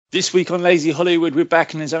This week on Lazy Hollywood, we're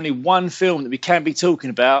back, and there's only one film that we can be talking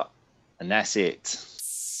about, and that's it.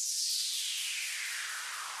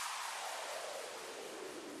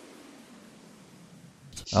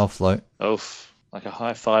 I'll float. Oof, like a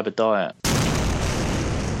high-fiber diet.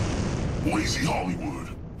 Lazy Hollywood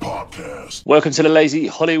Podcast. Welcome to the Lazy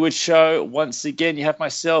Hollywood Show. Once again, you have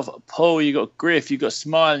myself, Paul, you got Griff, you got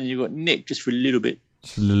Smile, and you got Nick, just for a little bit.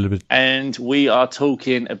 Just a little bit. And we are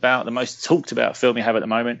talking about the most talked about film we have at the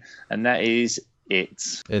moment, and that is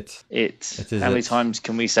It. It. How many times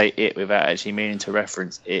can we say it without actually meaning to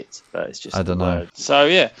reference it? But it's just I don't know. So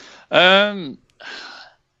yeah, I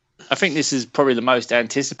think this is probably the most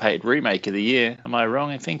anticipated remake of the year. Am I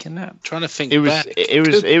wrong in thinking that? I'm trying to think.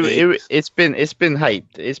 It's been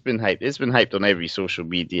hyped. It's been hyped on every social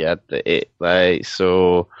media.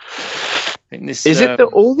 So. This, is it the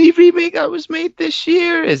only remake that was made this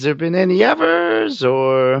year? Has there been any others,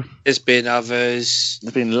 or there's been others?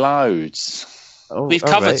 There's been loads. Oh, We've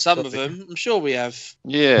covered some of them. I'm sure we have.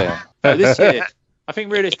 Yeah. This year, I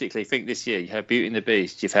think realistically, this year you had Beauty and the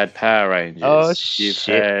Beast, you've had Power Rangers, you've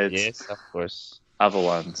had yes, of course, other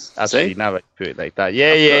ones. Actually, now I put it like that.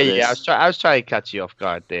 Yeah. I was trying to catch you off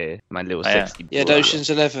guard there, my little sexy. Yeah, Ocean's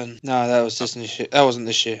 11. No, that was Disney shit. That wasn't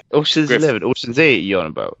this year. Ocean's 11, Ocean's 8. You on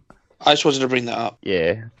about? I just wanted to bring that up.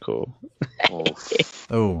 Yeah, cool.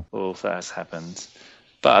 Oh, that's happened.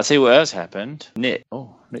 But I'll tell you what else happened. Nick's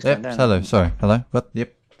Yep. Hello. Sorry. Hello. What?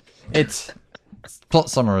 Yep. It's plot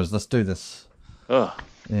summaries. Let's do this. Oh.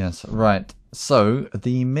 Yes. Right. So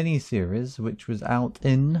the miniseries, which was out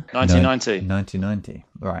in 1990.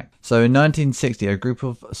 Right. So in 1960, a group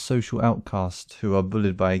of social outcasts who are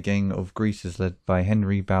bullied by a gang of greasers led by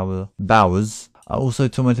Henry Bowers are also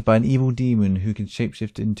tormented by an evil demon who can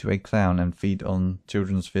shapeshift into a clown and feed on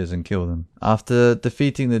children's fears and kill them. After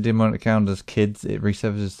defeating the demonic clown as kids, it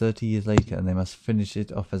resurfaces 30 years later and they must finish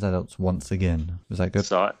it off as adults once again. Was that good?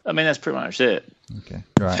 So, I mean, that's pretty much it. Okay.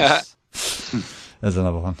 Right. There's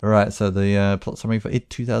another one. Alright, so the plot summary for It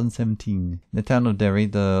 2017. In the town of Derry,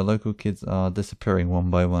 the local kids are disappearing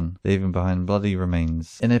one by one, leaving behind bloody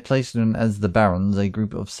remains. In a place known as the Barrens, a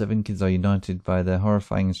group of 7 kids are united by their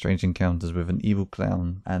horrifying and strange encounters with an evil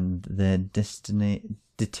clown and their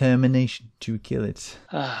determination to kill it.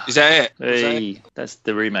 Is that it? Hey, that's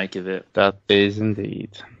the remake of it. That is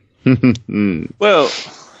indeed. Well,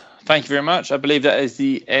 thank you very much. I believe that is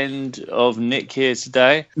the end of Nick here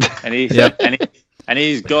today. And he's and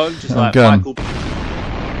he's gone, just like gone. Michael.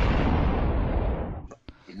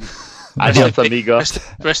 Adios, amigo.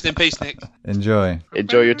 Rest in peace, Nick. Enjoy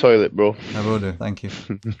Enjoy your toilet, bro. I will do. Thank you.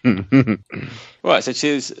 Right, so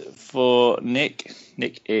cheers for Nick.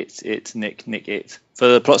 Nick it. For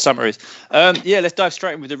the plot summaries. Let's dive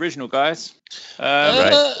straight in with the original, guys.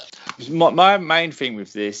 Right. My main thing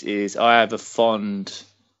with this is I have a fond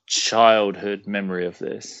childhood memory of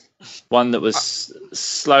this. One that was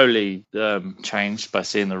slowly changed by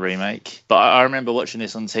seeing the remake. But I remember watching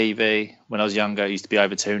this on TV when I was younger. It used to be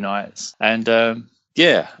over 2 nights. And I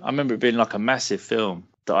remember it being like a massive film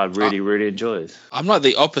that I really enjoyed. I'm like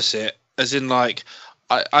the opposite, as in like,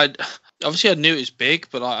 I obviously I knew it was big,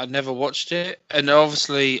 but I never watched it. And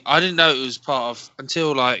obviously I didn't know it was part of,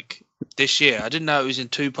 until like this year, I didn't know it was in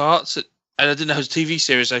 2 parts. And I didn't know it was a TV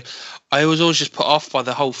series. So I was always just put off by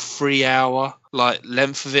the whole 3-hour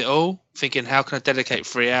length of it all, thinking, how can I dedicate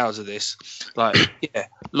 3 hours of this? Lord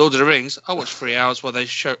of the Rings, I watched 3 hours while they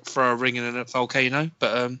throw a ring in a volcano.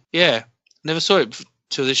 But never saw it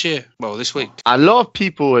till this year. Well, this week. A lot of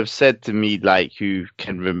people have said to me, who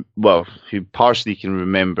who partially can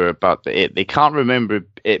remember about it. They can't remember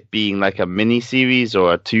it being like a mini series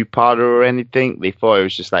or a 2-parter or anything. They thought it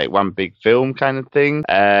was just like one big film kind of thing.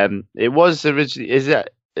 It was originally.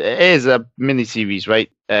 It is a mini series, right?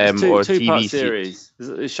 Or a TV series.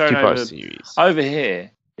 It's shown over here.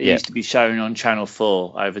 It used to be shown on Channel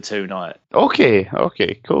 4 over 2 nights. Okay,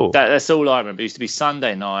 cool. That's all I remember. It used to be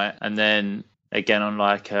Sunday night and then again on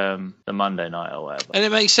the Monday night or whatever. And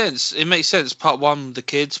it makes sense. It makes sense. Part 1, the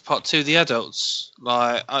kids. Part 2, the adults.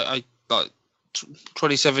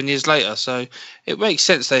 27 years later. So it makes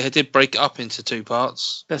sense they did break it up into 2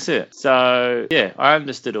 parts. That's it. So, I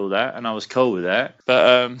understood all that and I was cool with that.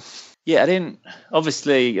 But, I didn't,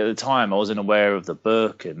 obviously at the time I wasn't aware of the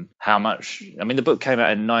book and how much, the book came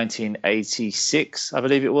out in 1986, I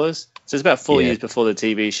believe it was. So it's about 4 years before the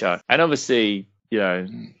TV show. And obviously,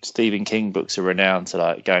 Stephen King books are renowned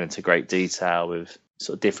to going into great detail with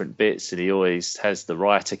sort of different bits, and he always has the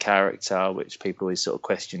writer character, which people always sort of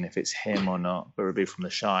question if it's him or not, whether it be from The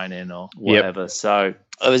Shining or whatever. So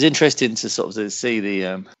it was interesting to sort of see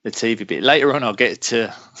the TV bit. Later on, I'll get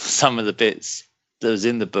to some of the bits that was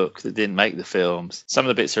in the book that didn't make the films. Some of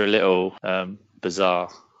the bits are a little bizarre.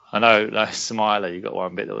 I know, like Smiler, you got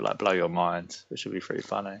one bit that will like blow your mind, which will be pretty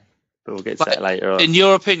funny. But we'll get to that later on. In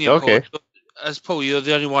your opinion, Okay. Paul, you're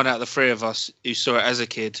the only one out of the three of us who saw it as a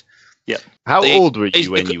kid. Yep. How old were It's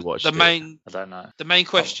you when because you watched the it? main? I don't know. The main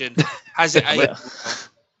question: has it aged?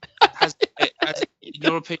 In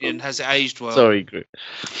your opinion, has it aged well? Sorry, Group.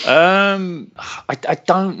 I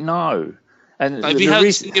don't know. And Have the you heard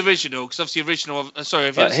reason- the original? Because obviously, original. Sorry,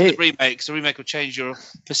 if you But haven't seen here- the remake, 'cause the remake will change your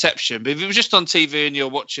perception. But if it was just on TV and you're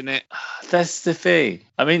watching it, That's the thing.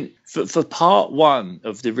 I mean, for part one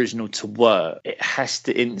of the original to work, it has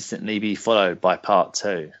to instantly be followed by part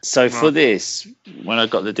two. So for Right. this, when I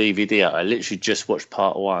got the DVD out, I literally just watched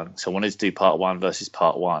part one. So I wanted to do part one versus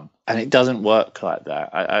part one. And it doesn't work like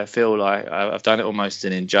that. I feel like I've done it almost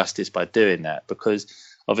an injustice by doing that, because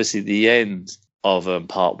obviously the end of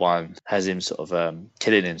part one has him sort of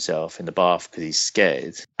killing himself in the bath because he's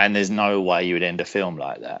scared, and there's no way you would end a film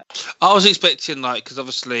like that. I was expecting because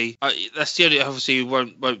obviously that's the only. Obviously, you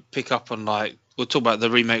won't pick up on we'll talk about the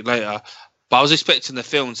remake later. But I was expecting the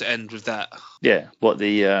film to end with that. Yeah, what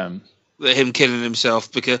the Him killing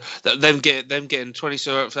himself, because them getting 20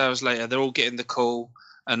 hours later, they're all getting the call,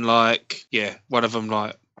 and one of them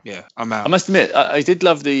I'm out. I must admit, I did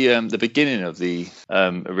love the beginning of the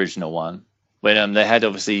original one, when they had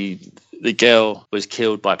obviously the girl was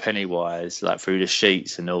killed by Pennywise, like through the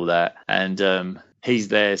sheets and all that, and he's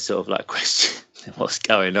there sort of like questioning what's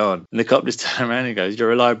going on, and the cop just turns around and goes,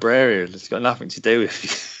 "You're a librarian. It's got nothing to do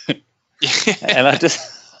with you." And I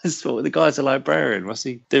just thought, the guy's a librarian. What's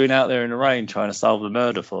he doing out there in the rain trying to solve the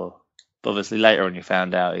murder for? But obviously later on you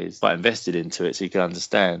found out he's quite invested into it, so you can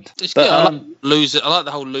understand. It's But good. I like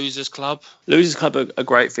the whole Losers Club. Losers Club are a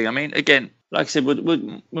great thing. I mean, again, like I said, we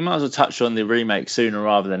might as well touch on the remake sooner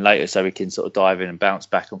rather than later, so we can sort of dive in and bounce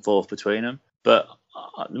back and forth between them. But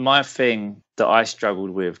my thing that I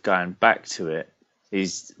struggled with going back to it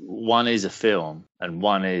is, one is a film and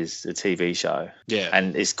one is a TV show. Yeah.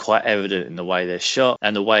 And it's quite evident in the way they're shot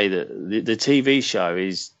and the way that the TV show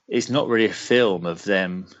is not really a film of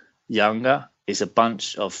them younger. It's a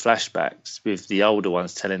bunch of flashbacks with the older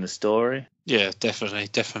ones telling the story. Yeah,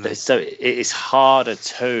 definitely. So it's harder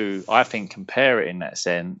to, I think, compare it in that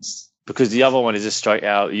sense, because the other one is just straight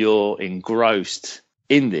out, you're engrossed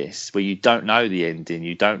in this where you don't know the ending,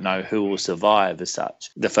 you don't know who will survive as such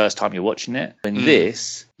the first time you're watching it. In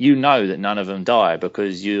this, you know that none of them die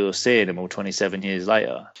because you're seeing them all 27 years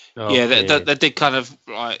later. Yeah, that did kind of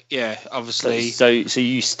obviously. So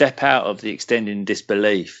you step out of the extending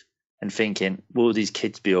disbelief and thinking, will these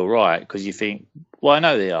kids be all right? Because you think, well, I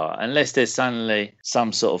know they are, unless there's suddenly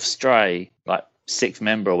some sort of stray, like sixth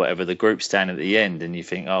member or whatever, the group standing at the end, and you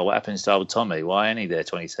think, oh, what happens to old Tommy? Why ain't he there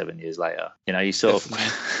 27 years later? You know, you sort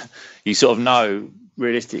of know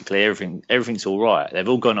realistically everything's all right. They've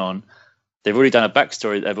all gone on. They've already done a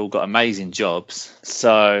backstory. They've all got amazing jobs.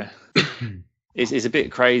 So it's a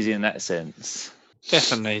bit crazy in that sense.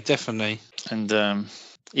 Definitely. And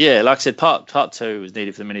yeah, like I said, part two was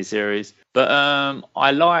needed for the miniseries. But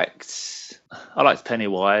I liked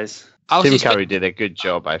Pennywise. Tim Curry did a good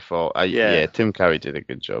job, I thought. Yeah, Tim Curry did a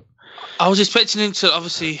good job. I was expecting him to,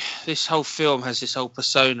 obviously, this whole film has this whole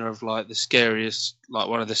persona of like the scariest, like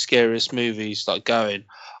one of the scariest movies like going.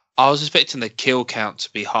 I was expecting the kill count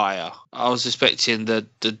to be higher. I was expecting the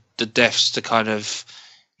deaths to kind of,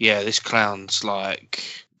 this clown's like.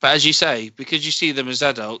 But as you say, because you see them as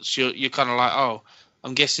adults, you're kind of like, oh,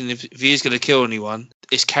 I'm guessing if he is going to kill anyone,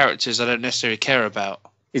 it's characters I don't necessarily care about.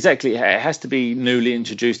 Exactly. It has to be newly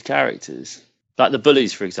introduced characters. Like the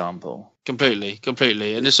bullies, for example. Completely.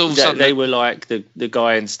 And it's all of a sudden... They were like the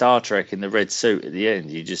guy in Star Trek in the red suit at the end.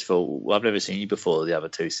 You just thought, well, I've never seen you before the other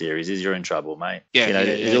two series. You're in trouble, mate. Yeah,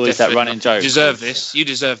 there's always that running joke. You deserve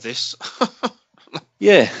this.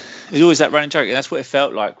 Yeah, there's always that running joke. And that's what it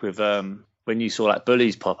felt like with... when you saw like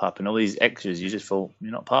bullies pop up and all these extras, you just thought,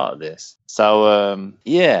 you're not part of this. So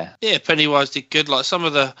yeah, Pennywise did good. Like some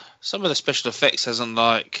of the special effects hasn't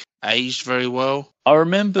like aged very well. I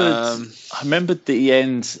remembered the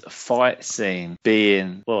end fight scene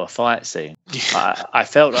being a fight scene. I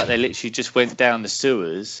felt like they literally just went down the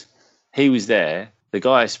sewers. He was there. The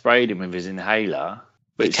guy sprayed him with his inhaler.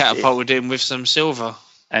 He catapulted him with some silver,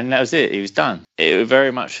 and that was it. He was done. It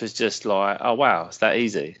very much was just like, oh wow, it's that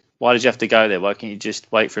easy. Why did you have to go there? Why can't you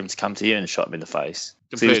just wait for him to come to you and shot him in the face?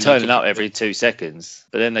 So he was turning up every 2 seconds.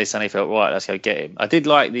 But then they suddenly felt, right, let's go get him. I did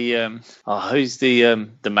like the who's the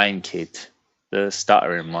main kid, the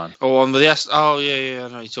stuttering one. Oh, on the I know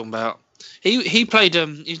what you're talking about. He played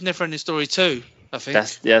he's Never Ending Story 2, I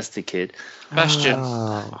think. That's the kid. Bastion.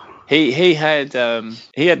 He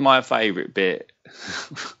had my favourite bit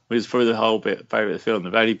was through the whole favourite of the film.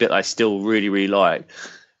 The only bit I still really, really like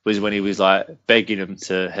was when he was like begging them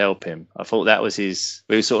to help him. I thought that was his.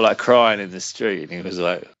 He was sort of like crying in the street, and he was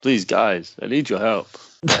like, "Please, guys, I need your help.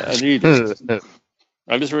 I need it."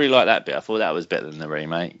 I just really like that bit. I thought that was better than the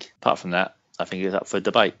remake. Apart from that, I think it's up for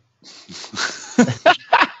debate.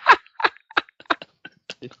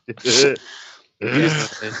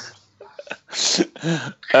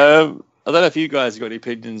 I don't know if you guys have got any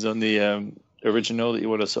opinions on the original that you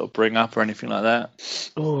want to sort of bring up or anything like that.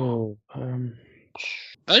 Only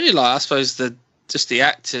like I suppose just the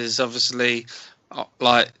actors, obviously,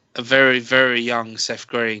 like a very, very young Seth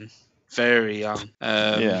Green, very young.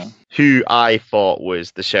 Yeah, Who I thought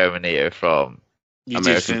was the Shermanator from you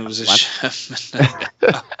American did think it was a Sherman.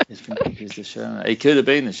 I think he was the Sherman. He could have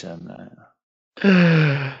been the Sherman.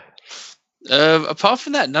 Apart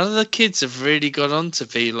from that, none of the kids have really gone on to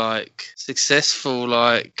be like successful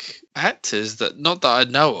like actors not that I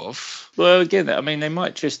know of. Well, again, I mean, they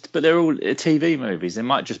might just, but they're all TV movies. They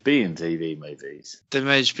might just be in TV movies. They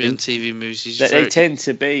may just be in TV movies. They tend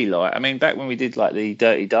to be like, I mean, back when we did like the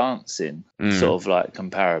Dirty Dancing sort of like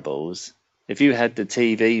comparables, if you had the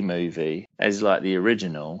TV movie as like the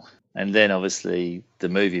original, and then obviously the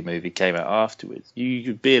movie came out afterwards, you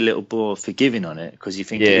could be a little more forgiving on it because you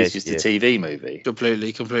think it is just a TV movie.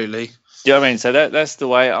 Completely. Do you know what I mean? So that's the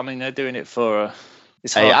way. I mean, they're doing it for.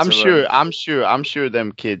 Hey, I'm sure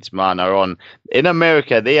them kids, man, are on. In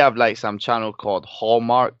America, they have like some channel called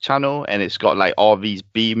Hallmark Channel, and it's got like all these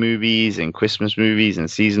B movies and Christmas movies and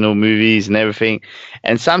seasonal movies and everything.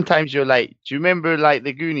 And sometimes you're like, do you remember like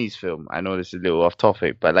the Goonies film? I know this is a little off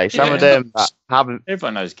topic, but like some of them that haven't.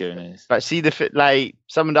 Everyone knows Goonies. But see like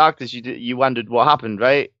some of the actors, you wondered what happened,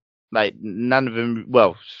 right? Like none of them,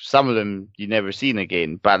 well, some of them you never seen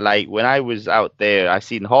again. But like when I was out there, I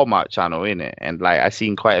seen Hallmark Channel in it, and like I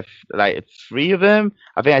seen quite like 3 of them.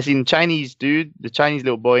 I think I seen Chinese dude, the Chinese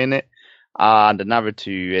little boy in it, and another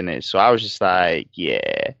 2 in it. So I was just like,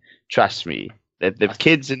 yeah, trust me, the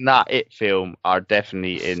kids in that It film are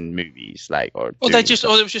definitely in movies, like or. Or it was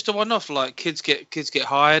just a one-off. Like kids get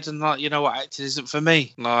hired, and like you know what, acting isn't for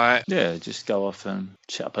me. Like just go off and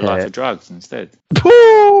shut up a life of drugs instead.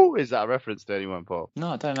 Pooh! Is that a reference to anyone, Paul? No,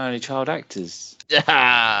 I don't know any child actors.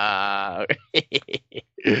 Yeah.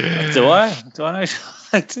 Do I? Do I know child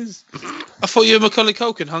actors? I thought you and Macaulay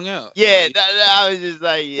Culkin hung out. Yeah, that was just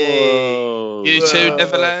like, yeah. Whoa. You two,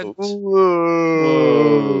 Neverland.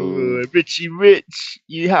 Whoa. Richie Rich.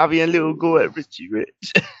 You having a little go at Richie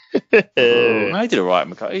Rich. No, he did alright,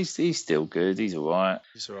 Macaulay. He's still good. He's alright.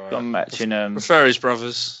 He's alright. I'm matching Prefer his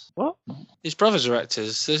brothers. What? His brothers are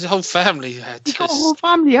actors. There's a whole family of actors. He got a whole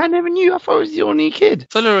family. I never knew. I thought he was the only kid.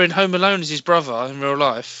 Fella in Home Alone is his brother in real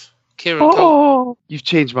life. Kieran Culkin. You've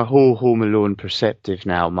changed my whole Home Alone perspective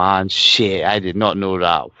now, man. Shit, I did not know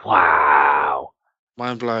that. Wow.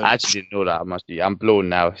 Mind blown. I actually didn't know that. I'm blown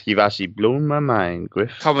now. You've actually blown my mind,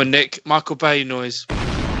 Griff. Come on, Nick. Michael Bay noise.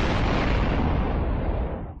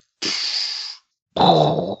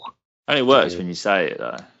 Only works when you say it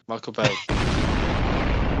though. Michael Bay.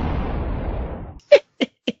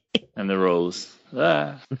 And the rules.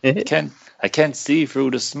 I can't see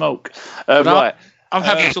through the smoke. Right. I'm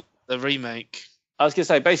happy to talk about the remake. I was going to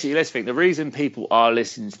say, basically, let's think. The reason people are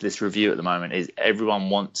listening to this review at the moment is everyone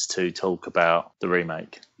wants to talk about the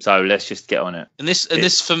remake. So let's just get on it. And this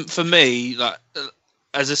for me, like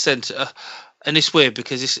as a centre, and it's weird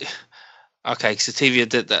because it's okay. Because the TV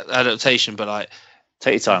did that adaptation, but like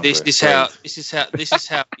take your time. This is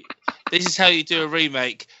how you do a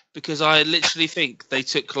remake. Because I literally think they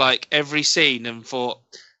took like every scene and thought,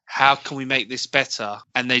 how can we make this better?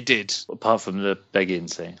 And they did. Apart from the begging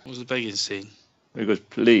scene. What was the begging scene? He goes,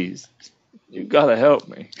 please, you gotta help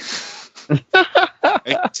me.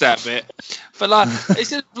 It's that bit. But like, it's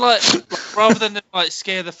just like rather than like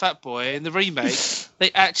scare the fat boy in the remake,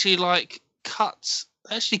 they actually like cut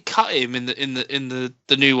him in the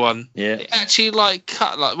new one. Yeah. They actually like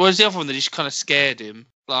cut like. Whereas the other one, they just kind of scared him.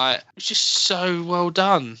 Like, it's just so well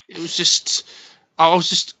done. I was just all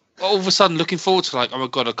of a sudden looking forward to like, oh my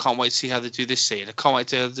god, I can't wait to see how they do this scene. I can't wait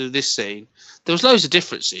to do this scene. There was loads of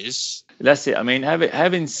differences. That's it. I mean,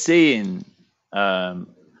 having seen,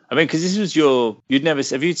 because this was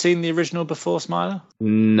have you seen the original before, Smiler?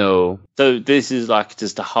 No. So this is like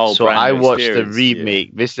just a whole. So brand I new watched the experience, remake.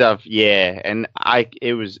 yeah. This stuff, and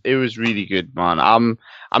it was really good, man. I'm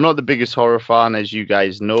not the biggest horror fan, as you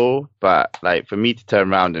guys know, but like for me to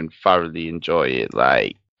turn around and thoroughly enjoy it,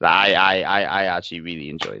 like I actually really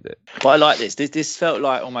enjoyed it. But I like this. This felt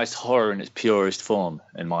like almost horror in its purest form,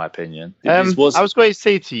 in my opinion. I was going to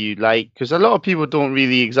say to you, like, because a lot of people don't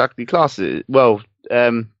really exactly class it. Well,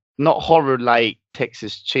 not horror like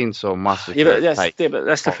Texas Chainsaw Massacre. Yeah, but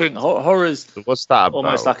that's the thing. Horror's what's that about?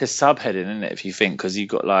 almost like a subheading, isn't it? If you think, because you've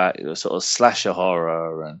got like a sort of slasher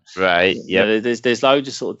horror and right, yeah. There's loads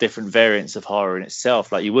of sort of different variants of horror in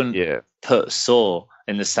itself. Like you wouldn't put Saw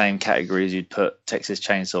in the same category as you'd put Texas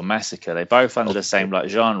Chainsaw Massacre. They both under the same like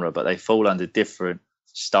genre, but they fall under different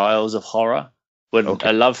styles of horror. When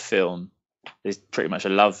a love film is pretty much a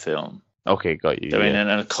love film. Okay, got you. I mean,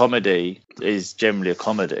 and a comedy is generally a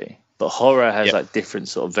comedy, but horror has like different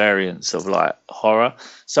sort of variants of like horror.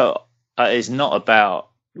 So it's not about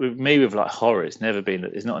with me with like horror. It's not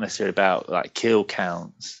necessarily about like kill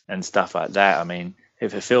counts and stuff like that. I mean,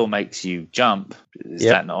 if a film makes you jump, is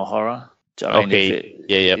that not a horror? Do you know what I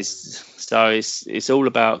mean? So it's all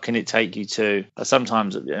about, can it take you to?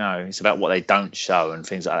 Sometimes it's about what they don't show and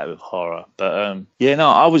things like that with horror. But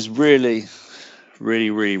I was really, really,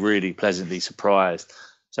 really, really pleasantly surprised.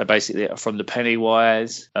 So basically, from the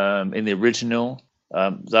Pennywise in the original,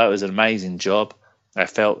 that was an amazing job. I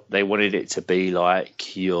felt they wanted it to be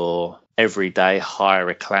like your everyday hire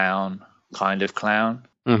a clown kind of clown.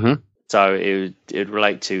 Mm-hmm. So it would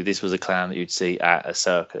relate to, this was a clown that you'd see at a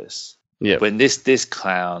circus. Yeah. When this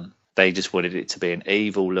clown, they just wanted it to be an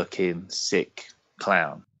evil-looking, sick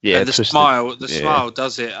clown. Yeah, and the smile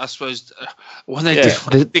does it. I suppose when they do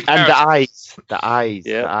the eyes, the eyes,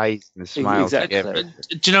 and the smile. Exactly.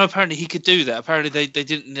 Do you know? Apparently, he could do that. Apparently, they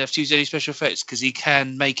didn't have to use any special effects because he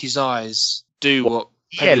can make his eyes do what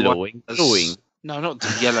yellowing, glowing. No, not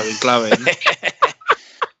yellowing, glowing.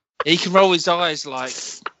 He can roll his eyes like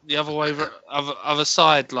the other way, other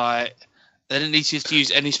side. Like they didn't need to use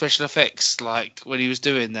any special effects. Like when he was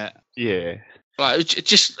doing that. Yeah. Like it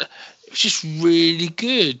just really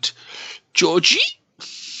good, Georgie.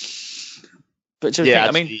 But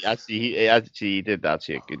actually, he did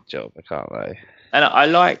actually a good job. I can't lie. And I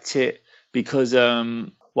liked it because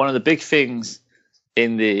one of the big things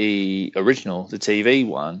in the original, the TV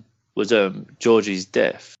one, was Georgie's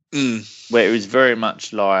death, where it was very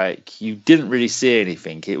much like you didn't really see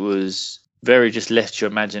anything. It was very just left to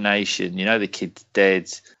your imagination. The kid's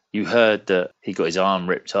dead. You heard that he got his arm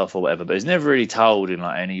ripped off or whatever, but it's never really told in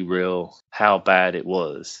like any real how bad it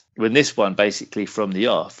was. When this one, basically from the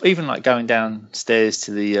off, even like going downstairs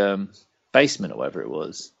to the basement or whatever it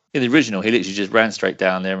was. In the original, he literally just ran straight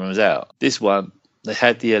down there and was out. This one, they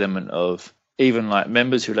had the element of even like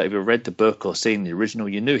members who like either read the book or seen the original,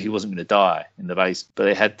 you knew he wasn't going to die in the basement. But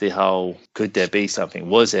they had the whole, could there be something?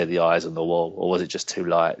 Was there the eyes on the wall, or was it just two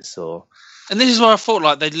lights? And this is where I thought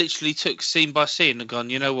like they literally took scene by scene and gone,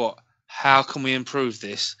 you know what? How can we improve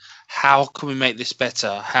this? How can we make this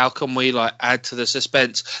better? How can we like add to the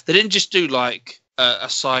suspense? They didn't just do like a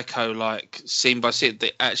Psycho like scene by scene.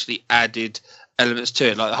 They actually added elements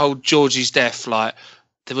to it. Like the whole Georgie's death, like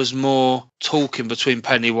there was more talking between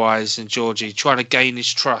Pennywise and Georgie, trying to gain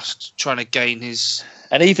his trust, trying to gain his,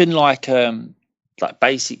 and even like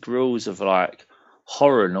basic rules of like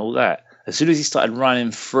horror and all that. As soon as he started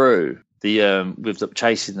running through the with the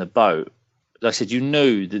chasing the boat, like I said, you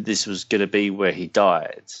knew that this was going to be where he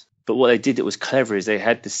died. But what they did that was clever is they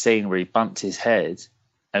had the scene where he bumped his head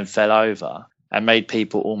and fell over and made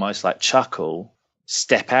people almost like chuckle,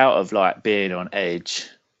 step out of like being on edge,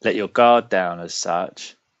 let your guard down as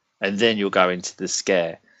such, and then you'll go into the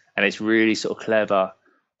scare. And it's really sort of clever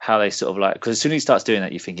how they sort of like, because as soon as he starts doing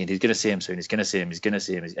that, you're thinking he's going to see him soon, he's going to see him, he's going to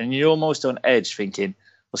see him. And you're almost on edge thinking,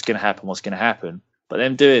 what's going to happen? But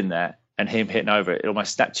them doing that and him hitting over it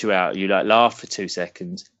almost snapped you out. You like laugh for 2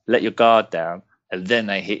 seconds, let your guard down, and then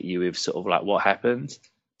they hit you with sort of like what happened.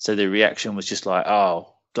 So the reaction was just like,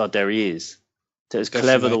 oh, God, there he is. So it was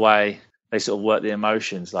clever the way they sort of worked the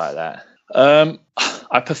emotions like that.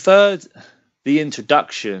 I preferred the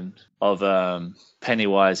introduction of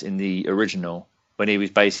Pennywise in the original, when he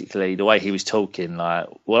was basically, the way he was talking, like,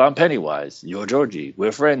 well, I'm Pennywise, you're Georgie,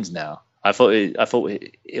 we're friends now. I thought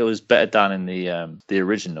it was better done in the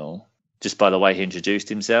original, just by the way he introduced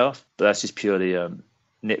himself. But that's just purely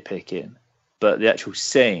nitpicking. But the actual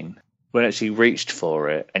scene, when it actually reached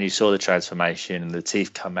for it, and you saw the transformation and the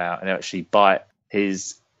teeth come out and actually bite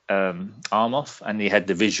his arm off, and he had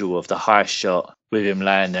the visual of the high shot with him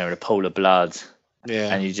laying there in a pool of blood.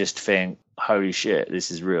 Yeah. And you just think, holy shit,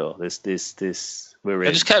 this is real. This. We're in.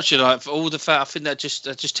 I just captured like for all the I think that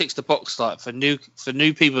just ticks the box, like for new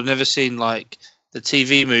people who've never seen like the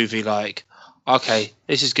TV movie, like, okay,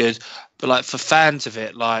 this is good. But like for fans of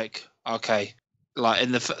it, like, okay, like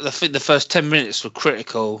in the first 10 minutes were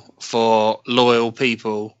critical for loyal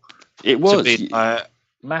people. It was be,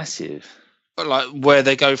 massive. But like where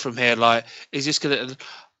they go from here, like, is this gonna?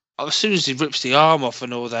 as soon as he rips the arm off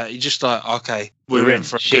and all that, you're just like, okay, we're in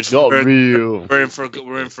for a Shit good. got real. We're in for a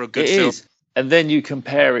good It film. is. And then you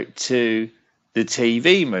compare it to the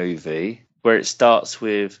TV movie where it starts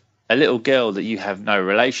with a little girl that you have no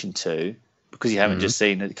relation to because you haven't just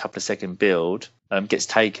seen a couple of second build, gets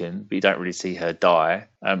taken, but you don't really see her die.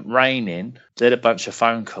 Raining, then a bunch of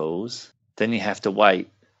phone calls. Then you have to wait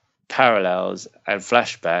parallels and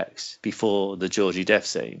flashbacks before the Georgie death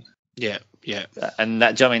scene. Yeah. And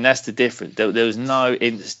that, I mean, that's the difference. There was no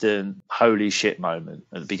instant holy shit moment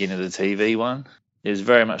at the beginning of the TV one. It was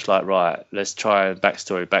very much like, right, let's try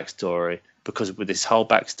backstory, because with this whole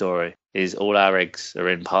backstory is all our eggs are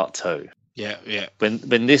in part 2. Yeah.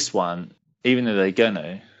 When this one, even though they're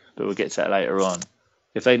gonna, but we'll get to that later on,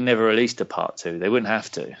 if they never released a part 2, they wouldn't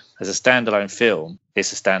have to. As a standalone film,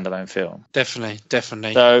 it's a standalone film.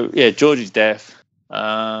 Definitely. So yeah, Georgie's death.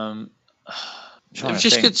 It was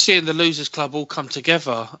just good seeing the Losers Club all come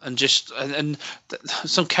together and just and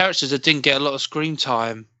some characters that didn't get a lot of screen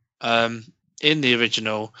time in the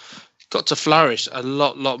original got to flourish a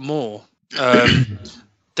lot more.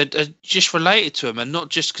 That just related to him, and not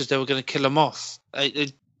just because they were going to kill him off.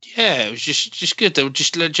 It was just good. They were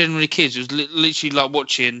just generally kids. It was literally like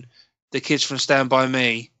watching the kids from Stand By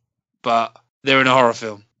Me, but they're in a horror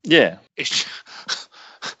film. Yeah.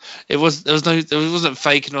 It wasn't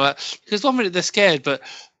fake and all that. Because 1 minute they're scared, but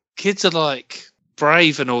kids are like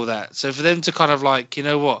brave and all that. So for them to kind of like, you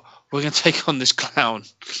know what, we're going to take on this clown.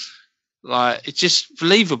 Like, it's just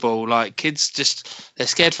believable. Like, kids they're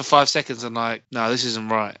scared for 5 seconds and like, no, this isn't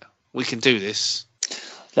right. We can do this.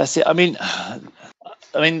 That's it. I mean,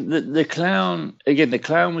 the clown, again, the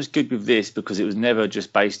clown was good with this because it was never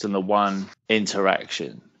just based on the one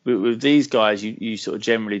interaction. With these guys, you sort of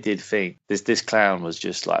generally did think this clown was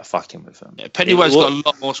just like fucking with them. Yeah, Pennywise got a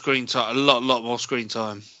lot more screen time, a lot more screen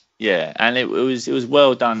time. Yeah, and it was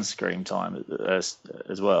well done screen time as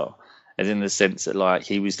well, as in the sense that like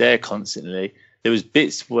he was there constantly. There was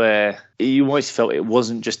bits where you always felt it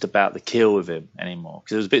wasn't just about the kill with him anymore,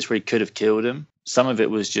 because there was bits where he could have killed him. Some of it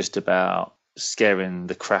was just about scaring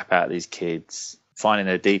the crap out of these kids, finding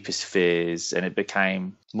their deepest fears, and it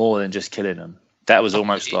became more than just killing them. That was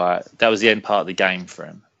almost like that was the end part of the game for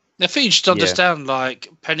him. I think you should understand, like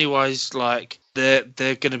Pennywise, like they're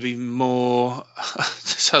going to be more.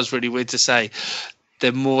 This sounds really weird to say.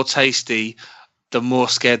 They're more tasty the more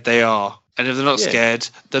scared they are, and if they're not scared,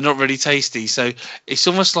 they're not really tasty. So it's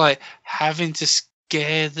almost like having to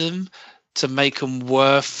scare them to make them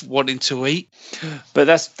worth wanting to eat. But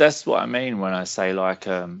that's what I mean when I say like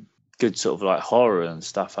good sort of like horror and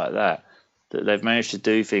stuff like that. That they've managed to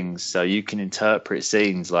do things so you can interpret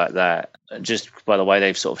scenes like that just by the way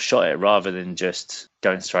they've sort of shot it, rather than just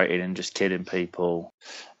going straight in and just killing people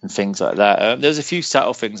and things like that. There's a few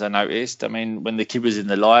subtle things I noticed. I mean, when the kid was in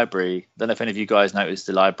the library, I don't know if any of you guys noticed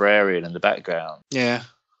the librarian in the background. Yeah.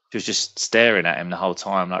 She was just staring at him the whole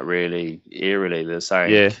time, like really eerily. There's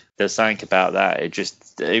something about that. It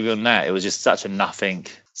just, even that, it was just such a nothing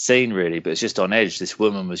scene really, but it's just on edge. This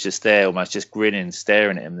woman was just there, almost just grinning,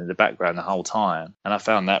 staring at him in the background the whole time, and I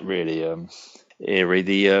found that really eerie.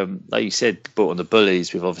 The like you said, brought on the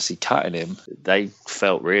bullies with obviously cutting him. They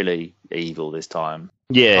felt really evil this time.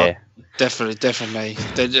 Yeah, definitely.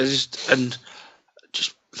 They're just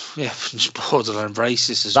borderline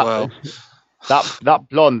racist as well. That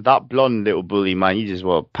blonde little bully, man, you just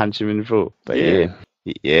want to punch him in the throat. But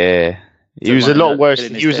yeah. He was a lot worse.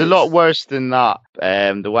 He was a lot worse than that.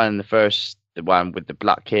 The one in the one with the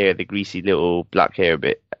black hair, the greasy little black hair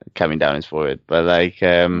bit coming down his forehead. But like,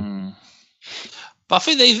 but I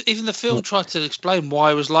think even the film tried to explain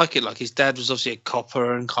why it was like it. Like his dad was obviously a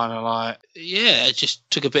copper, and kind of like, it just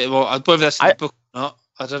took a bit more. Whether that's in the book or not,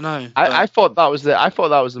 I don't know. I thought that was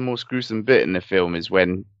the most gruesome bit in the film is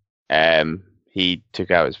when he took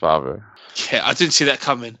out his father. Yeah, I didn't see that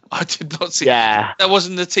coming. I did not see. Yeah, that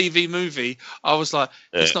wasn't the TV movie. I was like,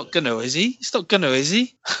 "It's not gonna, is he? It's not gonna, is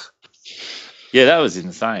he?" Yeah, that was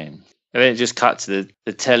insane. And then it just cut to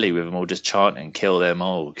the telly with them all just chanting, "Kill them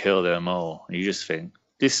all, kill them all." And you just think,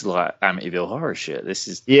 this is like Amityville horror shit. This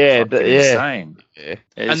is insane. Yeah.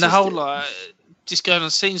 And the whole like just going on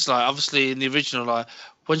scenes like obviously in the original like.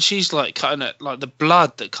 When she's like cutting it, like the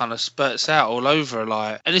blood that kind of spurts out all over her,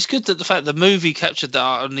 like, and it's good that the fact the movie captured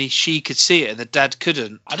that only she could see it and the dad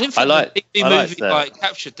couldn't. I didn't think the TV movie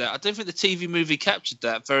captured that. I don't think the TV movie captured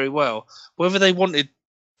that very well. Whether they wanted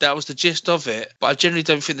that was the gist of it, but I generally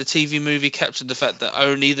don't think the TV movie captured the fact that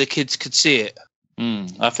only the kids could see it.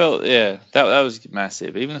 I felt that was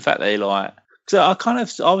massive. Even the fact they like,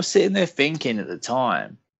 because I was sitting there thinking at the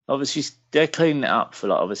time. Obviously, they're cleaning it up for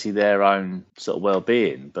like obviously their own sort of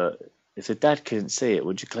well-being, but if the dad couldn't see it,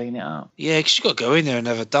 would you clean it up? Yeah, because you got to go in there and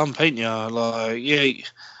have a dump, ain't you? Like,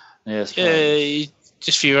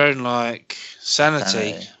 just for your own like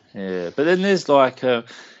sanity. Yeah, but then there's like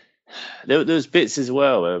there's bits as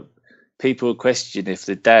well where people would question if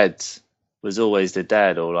the dad was always the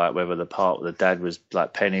dad, or like whether the part where the dad was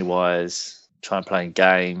like Pennywise trying to play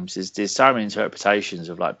games. There's so many interpretations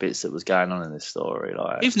of like bits that was going on in this story.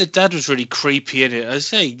 Like even the dad was really creepy in it. I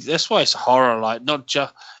say that's why it's horror. Like not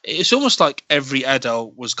just. It's almost like every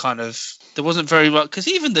adult was kind of. There wasn't very well because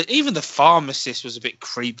even the pharmacist was a bit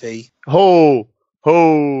creepy. Oh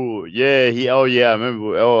yeah, I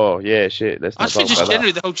remember. Oh yeah, shit. Let's not I think talk just about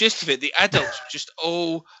generally that. the whole gist of it. The adults were just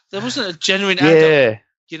all. There wasn't a genuine Yeah. adult.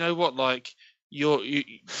 You know what? Like you're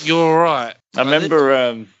all right. I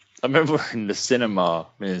remember in the cinema,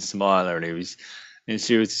 me and Smiler, and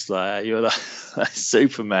she was just like, "You're like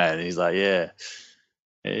Superman." And he's like, "Yeah."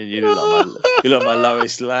 You look like my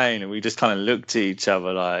Lois Lane, and we just kind of looked at each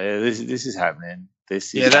other like, yeah, "This is happening.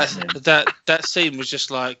 This is happening." That scene was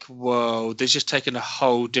just like, whoa! They're just taking a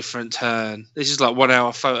whole different turn. This is like 1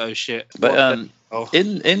 hour photo shit. But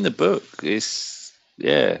in the book, there's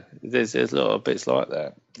a lot of bits like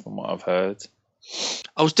that from what I've heard.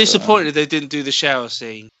 I was disappointed they didn't do the shower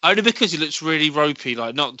scene, only because it looks really ropey.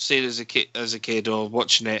 Like not seeing it as a kid or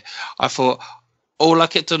watching it, I thought all I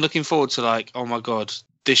kept on looking forward to, like, oh my god,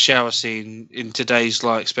 this shower scene in today's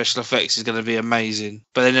like special effects is going to be amazing.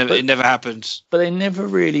 But it never happened. But they never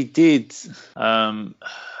really did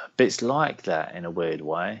bits like that in a weird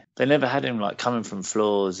way. They never had him like coming from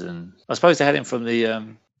floors, and I suppose they had him from the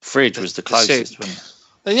fridge was the closest one.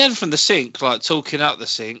 They had him from the sink, like talking out the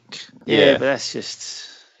sink. Yeah, but that's just.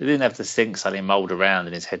 They didn't have the sink suddenly mould around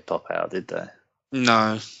and his head pop out, did they?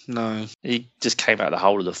 No. He just came out the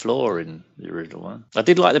hole of the floor in the original one. I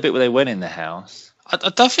did like the bit where they went in the house. I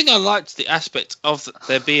don't think I liked the aspect of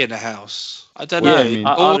there being a house. I don't know.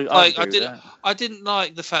 I didn't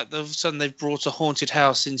like the fact that all of a sudden they've brought a haunted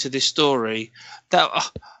house into this story. That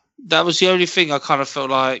was the only thing I kind of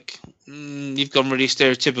felt like you've gone really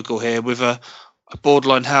stereotypical here with a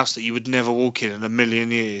borderline house that you would never walk in a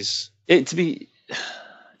million years. He was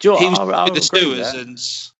in the sewers, and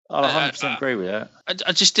I 100% agree with that.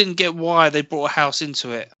 I just didn't get why they brought a house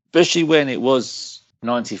into it, especially when it was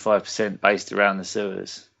 95% based around the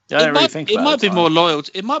sewers. It might be more loyal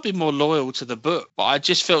to the book, but I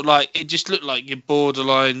just felt like it just looked like your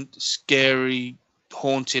borderline scary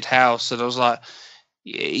haunted house, and I was like,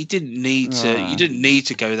 yeah, you didn't need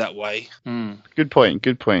to go that way. Good point.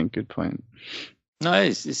 No,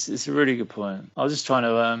 it's a really good point. I was just trying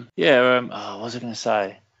to what was I going to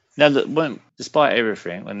say? Now that despite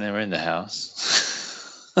everything, when they were in the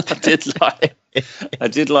house, I did like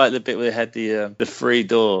the bit where they had the free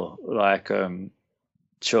door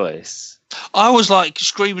choice. I was like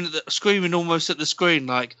screaming almost at the screen,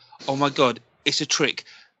 like, "Oh my god, it's a trick!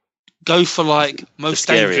 Go for like most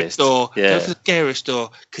dangerous door. Yeah. Go for the scariest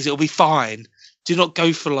door because it'll be fine. Do not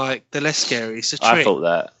go for like the less scary. It's a trick." I thought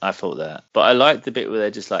that, but I liked the bit where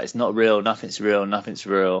they're just like, "It's not real. Nothing's real."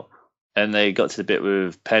 And they got to the bit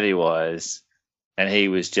with Pennywise, and he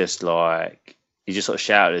was just like, he just sort of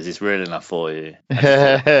shouted, "Is this real enough for you?"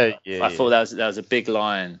 I thought that was a big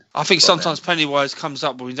line. I think sometimes Pennywise comes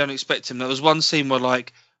up when we don't expect him. There was one scene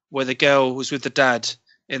where the girl was with the dad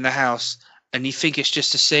in the house, and you think it's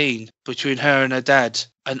just a scene between her and her dad,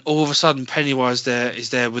 and all of a sudden Pennywise is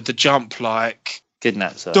there with the jump, like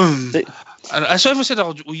kidnaps her. And so everyone said,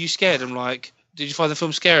 "Oh, were you scared?" I'm like, "Did you find the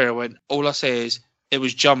film scary?" I went, all I say is it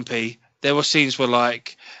was jumpy. There were scenes where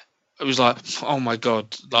like it was like, oh my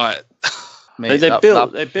god, like they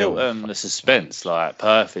built the suspense like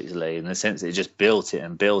perfectly, in the sense that it just built it,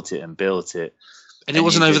 and it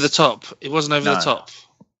wasn't over the top. It wasn't over the top.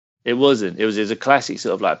 It wasn't. It was a classic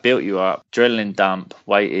sort of like built you up, adrenaline dump,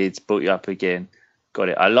 waited, built you up again. Got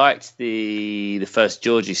it. I liked the first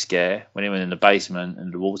Georgie scare when he went in the basement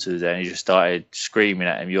and the water was there, and he just started screaming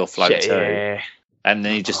at him, "You'll float too." Yeah. And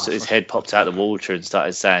then his head popped out of the water and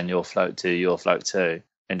started saying, "You'll float too,"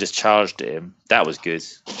 and just charged at him. That was good.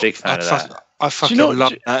 Big fan of that. I fucking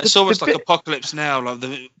love that. It's almost like Apocalypse Now, like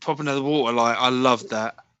the popping out of the water. Like, I loved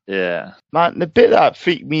that. Yeah. Man, the bit that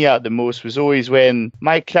freaked me out the most was always when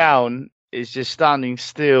my clown is just standing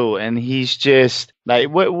still and he's just like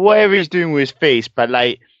whatever he's doing with his face, but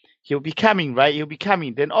like he'll be coming.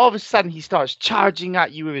 Then all of a sudden he starts charging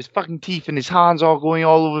at you with his fucking teeth and his hands all going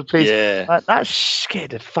all over the place. Yeah. That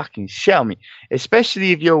scared the fucking shit out of me.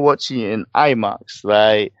 Especially if you're watching it in IMAX.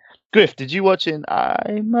 Like, Griff, did you watch it in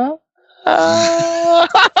IMAX?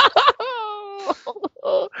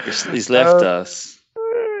 He's left us.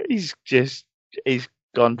 He's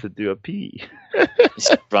gone to do a pee. He's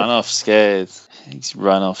run off scared.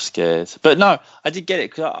 But no, I did get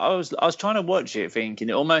it because I was trying to watch it, thinking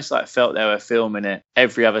it almost like felt they were filming it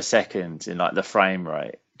every other second in like the frame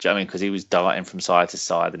rate. Do you know what I mean? Because he was darting from side to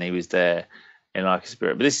side and he was there in like a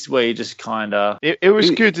spirit. But this is where you just kind of It was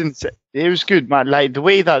good, and it was good, man. Like the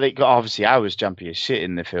way that it got. Obviously, I was jumpy as shit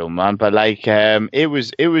in the film, man. But like, it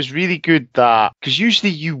was really good that because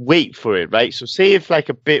usually you wait for it, right? So say if like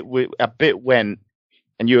a bit went,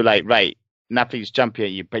 and you're like, right, nothing's jumping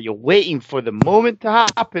at you, but you're waiting for the moment to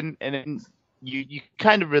happen, and then you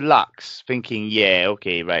kind of relax, thinking, yeah,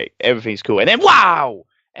 okay, right, everything's cool, and then wow,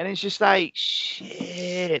 and it's just like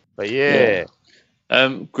shit. But yeah.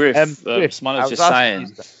 Griff, Griff, Smiley's just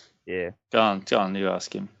saying. Yeah. Go on, you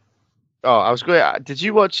ask him. Oh, I was going. Did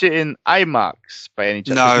you watch it in IMAX by any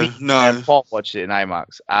chance? No, 'Cause no. Paul watched it in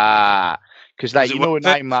IMAX. Because like Was it you know, in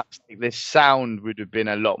worth it? IMAX, like, the sound would have been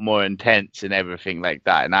a lot more intense and everything like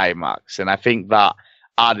that in IMAX, and I think that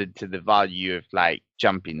added to the value of like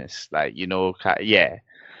jumpiness. Like you know, yeah.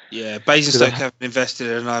 Yeah, Basingstoke haven't invested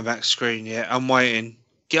in an IMAX screen yet. I'm waiting.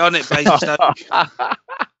 Get on it, Basingstoke.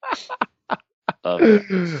 I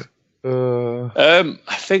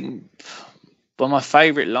think one of my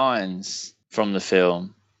favourite lines from the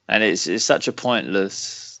film, and it's such a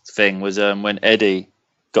pointless thing, was when Eddie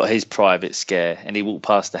got his private scare and he walked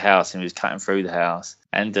past the house and he was cutting through the house,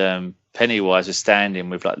 and Pennywise was standing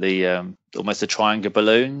with like the almost the triangle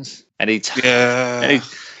balloons, and he and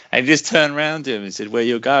he just turned around to him and said, "Where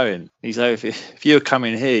you're going?" He's like, "If you were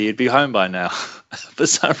coming here, you'd be home by now." For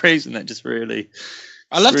some reason, that just really.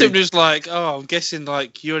 I loved him just like, oh, I'm guessing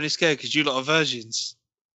like you're only scared because you lot are virgins.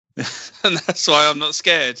 And that's why I'm not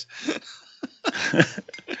scared.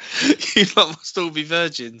 You lot must all be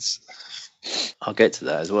virgins. I'll get to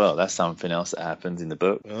that as well. That's something else that happens in the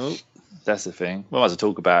book. Oh. That's the thing. We might as well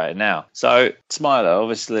talk about it now. So, Smiler,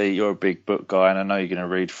 obviously you're a big book guy, and I know you're going to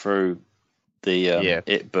read through the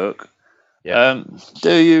It book. Yeah.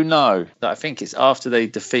 Do you know that I think it's after they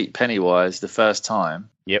defeat Pennywise the first time?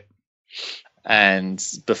 Yep. And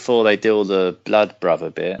before they do all the blood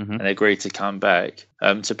brother bit, and they agree to come back,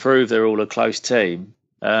 to prove they're all a close team,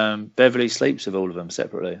 Beverly sleeps with all of them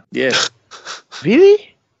separately. Yeah.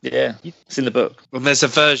 Really? Yeah. It's in the book. Well, there's a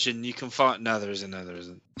version you can find. No, there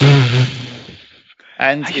isn't.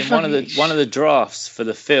 And in one of the drafts for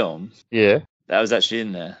the film, Yeah. that was actually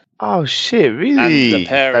in there. Oh shit! Really? And the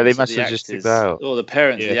parents, they of must the have just actors, took that out. or the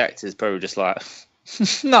parents of the actors probably just like,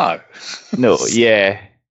 no. No. Yeah.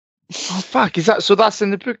 Oh fuck! Is that so? That's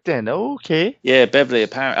in the book then. Oh, okay. Yeah, Beverly.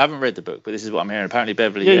 Apparently, I haven't read the book, but this is what I'm hearing. Apparently,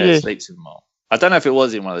 Beverly sleeps with them all. I don't know if it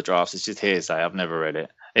was in one of the drafts. It's just hearsay. I've never read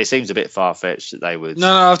it. It seems a bit far fetched that they would.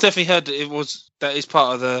 No, I've definitely heard that is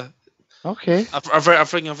part of the. Okay. I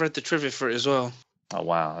think I've read the trivia for it as well. Oh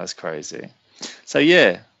wow, that's crazy. So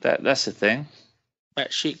yeah, that's the thing.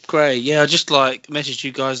 That shit, great. Yeah, I just like messaged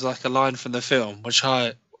you guys like a line from the film, which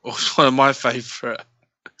was one of my favourite.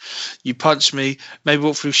 You punched me, made me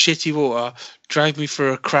walk through shitty water, dragged me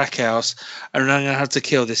through a crack house, and then I'm gonna have to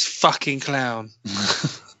kill this fucking clown.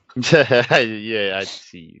 Yeah, I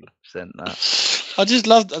see you sent that. I just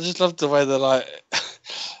loved the way they're like.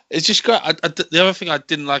 It's just great. The other thing I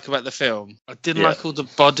didn't like about the film, I didn't like all the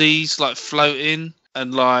bodies like floating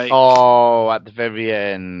and like. Oh, at the very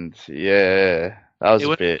end, yeah, that was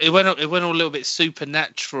a bit. It went all a little bit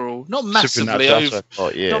supernatural, not massively Supernatural, that's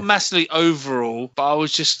what I thought, not massively overall, but I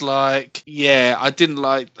was just like, yeah, I didn't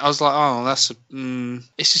like. I was like, oh, that's.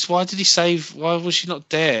 It's just why did he save? Why was she not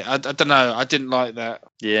there? I don't know. I didn't like that.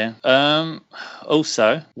 Yeah.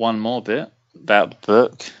 Also, one more bit about the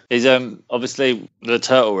book is obviously the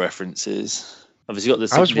turtle references. Obviously, got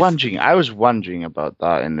the. I was wondering about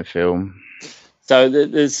that in the film. So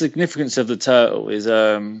the significance of the turtle is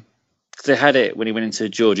they had it when he went into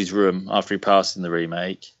George's room after he passed in the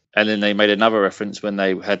remake, and then they made another reference when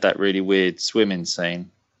they had that really weird swimming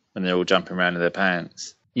scene when they're all jumping around in their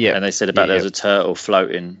pants. Yeah, and they said about there was a turtle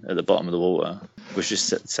floating at the bottom of the water, which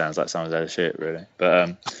just sounds like someone's out of shit, really.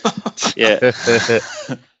 But yeah.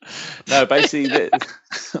 No, basically,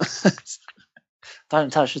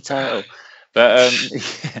 don't touch the turtle. But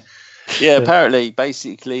yeah, apparently,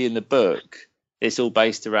 basically in the book, it's all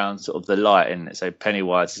based around sort of the light, isn't it? So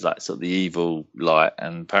Pennywise is like sort of the evil light,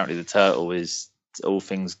 and apparently the turtle is all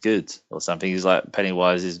things good or something. He's like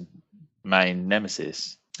Pennywise's main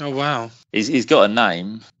nemesis. Oh wow! He's got a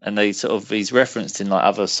name, and he's referenced in like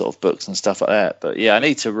other sort of books and stuff like that. But yeah, I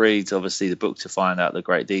need to read obviously the book to find out the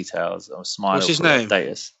great details. I'm smiling. What's his name?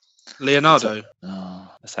 Leonardo.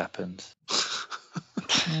 Oh, that's happened.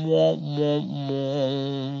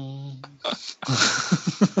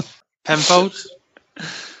 Penfold.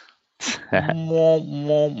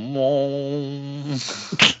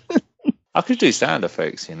 I could do sound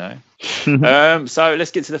effects, you know. So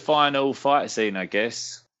let's get to the final fight scene, I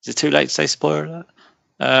guess. Is it too late to say spoiler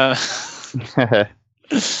alert? Yeah,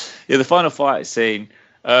 the final fight scene.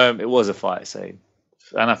 It was a fight scene,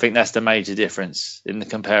 and I think that's the major difference in the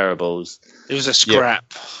comparables. It was a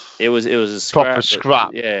scrap. It was a scrap, Proper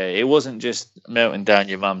scrap. Yeah, it wasn't just melting down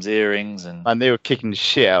your mum's earrings, and they were kicking the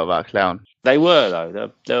shit out of that clown. they were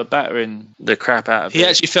though. They were battering the crap out of He it.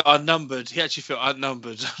 actually felt outnumbered.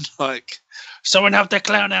 Like, someone help that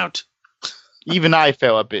clown out. Even I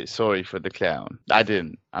felt a bit sorry for the clown. I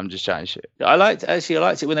didn't. I'm just chatting shit. I liked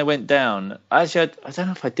it when they went down. Actually, I don't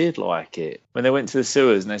know if I did like it when they went to the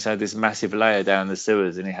sewers and they had this massive layer down the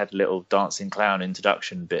sewers and he had a little dancing clown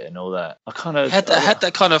introduction bit and all that. I kind of Had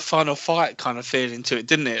that kind of final fight kind of feeling to it,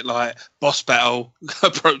 didn't it? Like boss battle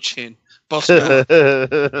approaching. Boss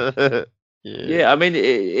battle. Yeah, I mean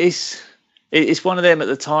it's one of them at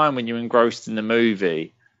the time when you're engrossed in the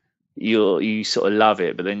movie. You sort of love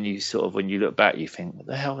it, but then you sort of when you look back, you think, "What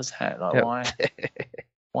the hell was that? Like,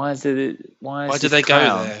 why did they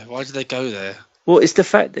go there? Why did they go there? Well, it's the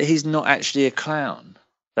fact that he's not actually a clown.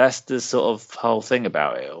 That's the sort of whole thing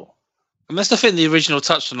about it all. And that's the thing the original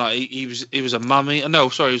touched on. Like he was a mummy. No,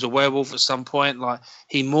 sorry, he was a werewolf at some point. Like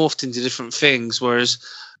he morphed into different things, whereas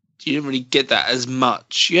you didn't really get that as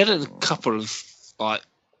much. You had a couple of like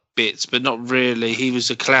bits, but not really. He was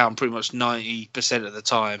a clown pretty much 90% of the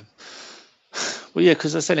time. Well, yeah,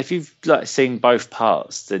 because I said if you've like seen both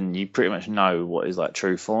parts, then you pretty much know what his like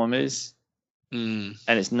true form is, and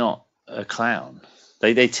it's not a clown.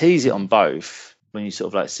 They tease it on both when you sort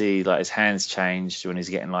of like see like his hands changed when he's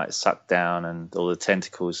getting like sucked down and all the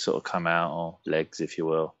tentacles sort of come out, or legs, if you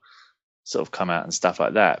will, sort of come out and stuff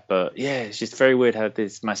like that. But yeah, it's just very weird how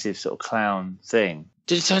this massive sort of clown thing.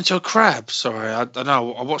 Did it turn into a crab? Sorry, I don't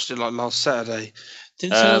know. I watched it like last Saturday.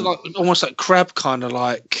 Didn't it turn like almost like crab, kind of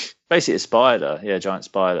like basically a spider? Yeah, a giant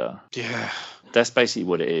spider. Yeah, that's basically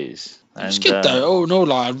what it is. It's good though. Oh no,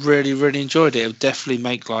 like I really, really enjoyed it. It would definitely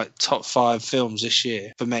make like top 5 films this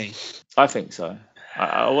year for me. I think so.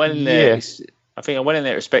 I went in there. I think I went in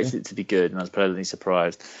there expecting it to be good, and I was pleasantly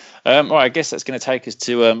surprised. All right, I guess that's going to take us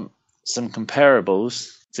to some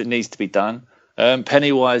comparables. It needs to be done.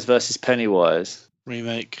 Pennywise versus Pennywise.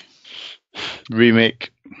 Remake.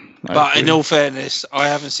 But in all fairness, I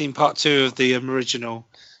haven't seen part 2 of the original,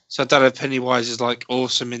 so I don't know if Pennywise is like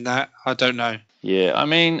awesome in that. I don't know. Yeah, I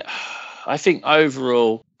mean, I think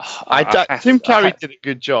overall, Tim Curry did a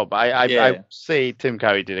good job. I say Tim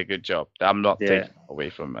Curry did a good job. I'm not taking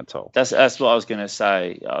away from him at all. That's what I was going to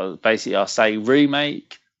say. I'll say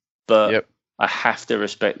remake, but I have to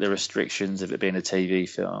respect the restrictions of it being a TV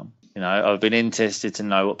film. You know, I've been interested to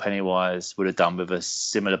know what Pennywise would have done with a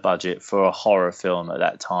similar budget for a horror film at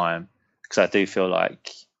that time, because I do feel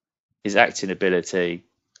like his acting ability,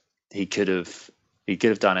 he could have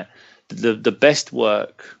done it. The best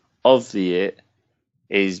work of the It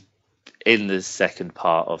is in the second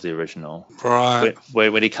part of the original, right?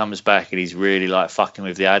 When he comes back and he's really like fucking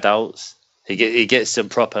with the adults, he gets some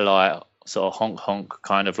proper like sort of honk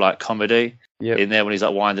kind of like comedy in there when he's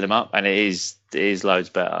like winding them up, and it is loads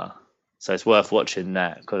better. So it's worth watching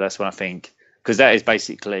that, because that's when I think, because that is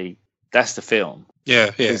basically, that's the film.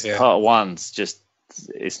 Yeah. Part 1's just,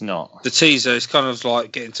 it's not. The teaser is kind of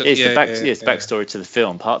like getting to it's backstory to the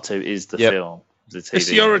film. Part 2 is the film. The TV it's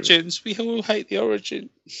the origins. We all hate the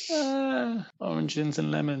origin. Oranges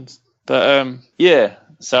and lemons. But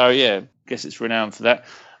guess it's renowned for that.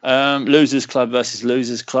 Losers Club versus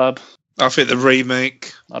Losers Club. I think the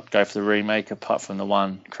remake. I'd go for the remake, apart from the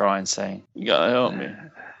one crying scene. You gotta help me.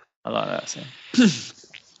 I like that scene.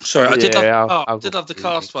 Sorry, I did love the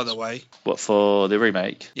cast, by the way. What, for the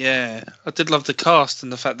remake? Yeah, I did love the cast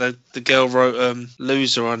and the fact that the girl wrote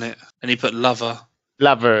loser on it and he put lover.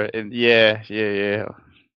 Lover, yeah. Yeah.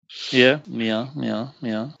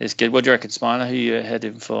 It's good. What do you reckon, Smiler? Who are you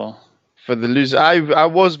heading for? For the loser, I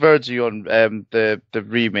was verging on the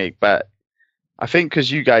remake, but I think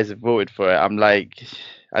because you guys have voted for it, I'm like,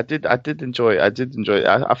 I did enjoy it.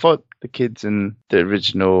 I thought the kids in the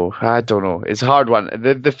original, I don't know, it's a hard one.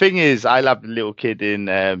 The thing is, I love the little kid in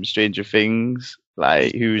Stranger Things,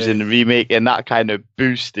 like who's in the remake, and that kind of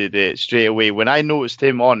boosted it straight away. When I noticed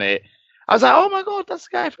him on it, I was like, oh my god, that's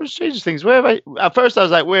the guy from Stranger Things. At first I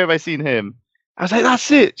was like, where have I seen him? I was like, that's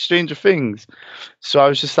it, Stranger Things. So I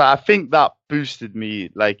was just like, I think that boosted me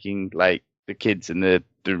liking like the kids in the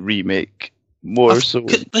remake more. So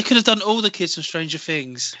they could have done all the kids from Stranger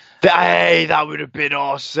Things. Hey, that would have been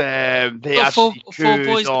awesome. They four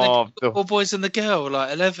boys and the girl,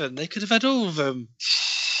 like 11. They could have had all of them.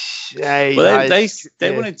 Yeah, Well,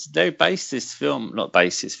 they based this film, not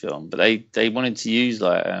based this film, but they wanted to use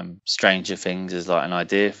like Stranger Things as like an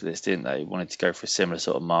idea for this, didn't they? Wanted to go for a similar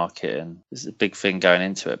sort of market, and there's a big thing going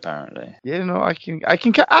into it apparently. Yeah, no, I can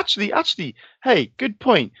actually. Hey, good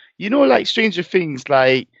point. You know, like Stranger Things,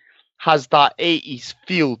 like has that 80s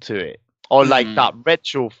feel to it, or like that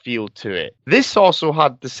retro feel to it. This also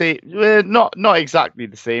had the same, not exactly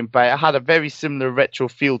the same, but it had a very similar retro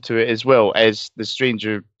feel to it as well as the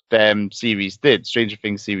Stranger Things series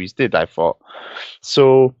did. I thought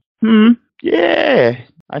so. Yeah,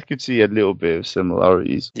 I could see a little bit of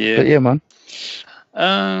similarities. Yeah, but yeah, man.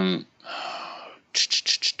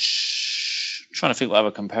 Trying to think what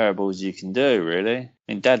other comparables you can do. Really, I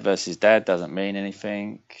mean, Dad versus Dad doesn't mean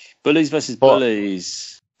anything. Bullies versus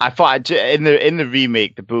bullies. I thought in the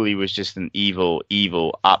remake, the bully was just an evil,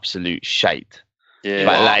 absolute shite. Yeah,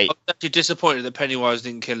 but I was actually disappointed that Pennywise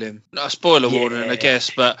didn't kill him. Not a spoiler warning, I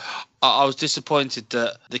guess, but I was disappointed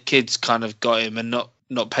that the kids kind of got him and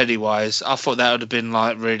not Pennywise. I thought that would have been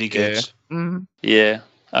like really good. Yeah, yeah.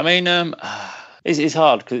 I mean, it's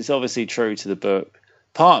hard because it's obviously true to the book.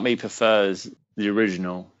 Part of me prefers the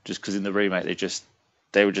original just because in the remake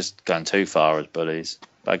they were just going too far as bullies.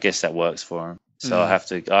 But I guess that works for them. So I have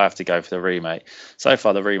to go for the remake. So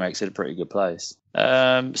far, the remake's in a pretty good place.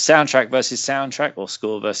 Soundtrack versus soundtrack, or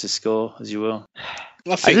score versus score, as you will.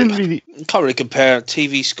 I think can't really compare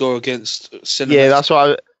TV score against cinema. Yeah, that's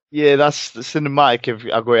what. That's the cinematic. If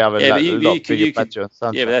I'm going to have a lot bigger budget on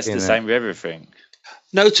soundtrack. Yeah, but that's the same with everything.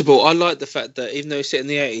 Notable, I like the fact that even though it's set in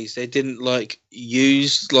the 80s, they didn't like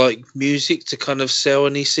use like music to kind of sell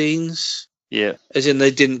any scenes. Yeah. As in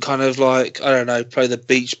they didn't kind of like, I don't know, play the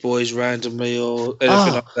Beach Boys randomly or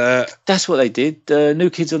anything like that. That's what they did. New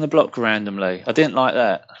Kids on the Block randomly. I didn't like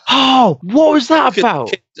that. Oh, what was that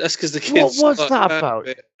about? That's because the kids... What was that about?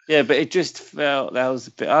 Yeah, but it just felt that was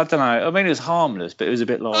a bit... I don't know. I mean, it was harmless, but it was a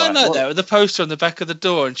bit like... I know that, with the poster on the back of the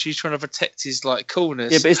door and she's trying to protect his like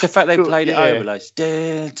coolness. Yeah, but it's the fact they played it over like...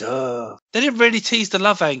 They didn't really tease the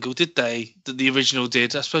love angle, did they? That the original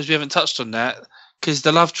did. I suppose we haven't touched on that. Because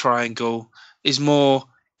the love triangle is more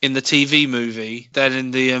in the TV movie than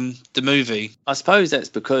in the movie. I suppose that's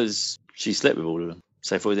because she slept with all of them,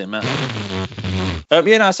 so it didn't matter. So I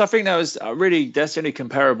think that was that's the only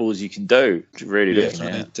comparables you can do. Really,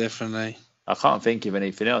 definitely. I can't think of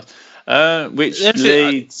anything else. Which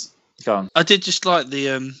leads. Go on. I did just like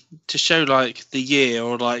the to show like the year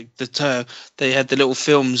or like the term. They had the little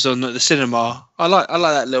films on the cinema. I like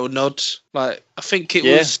that little nod. Like I think it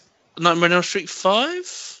was Nightmare on Elm Street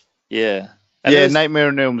 5? Yeah. And Nightmare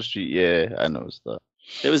on Elm Street, yeah, I noticed that.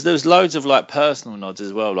 There was loads of like personal nods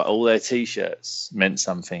as well, like all their t-shirts meant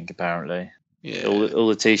something apparently. Yeah. All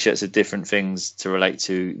the t-shirts are different things to relate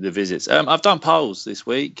to the visits. I've done polls this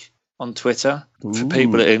week on Twitter for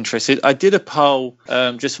people that are interested. I did a poll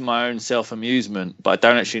just for my own self-amusement, but I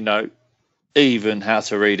don't actually know even how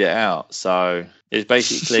to read it out. So it's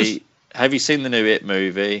basically... Have you seen the new It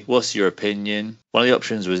movie? What's your opinion? One of the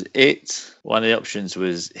options was It. One of the options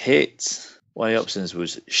was Hit. One of the options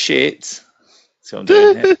was Shit. So I'm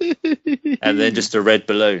doing it. And then just a red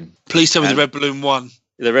balloon. Please tell me the red balloon won.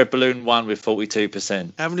 The red balloon won with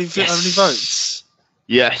 42%. How many votes?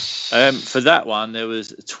 Yes. For that one, there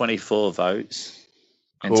was 24 votes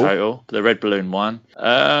in total. The red balloon won.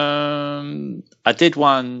 I did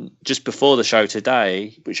one just before the show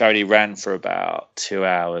today, which only ran for about 2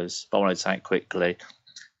 hours. But I wanted to say it quickly.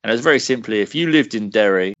 And it was very simply, if you lived in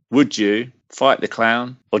Derry, would you fight the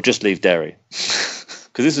clown or just leave Derry?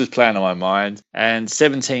 Because this was playing on my mind. And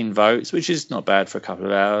 17 votes, which is not bad for a couple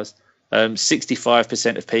of hours.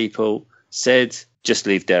 65% of people said just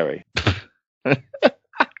leave Derry.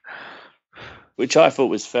 Which I thought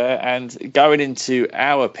was fair. And going into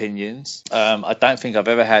our opinions, I don't think I've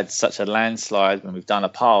ever had such a landslide when we've done a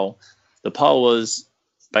poll. The poll was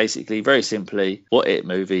basically, very simply, what It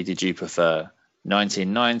movie did you prefer?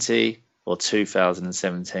 1990 or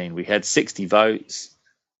 2017? We had 60 votes,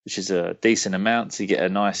 which is a decent amount to get a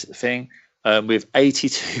nice thing. With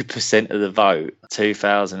 82% of the vote,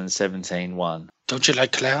 2017 won. Don't you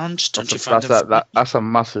like clowns? Don't you find them? That's a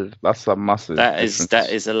massive. That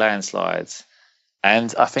is a landslide.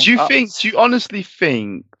 And I think. Do you honestly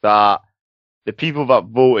think that the people that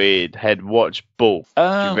voted had watched both?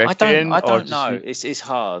 I don't know. It's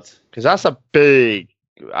hard because that's a big.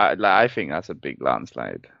 I think that's a big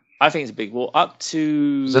landslide. I think it's a big. Well, up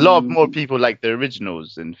to. There's a lot more people like the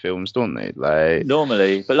originals in films, don't they? Like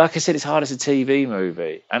normally, but like I said, it's hard as a TV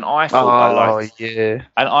movie, and I thought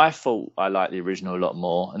and I thought I liked the original a lot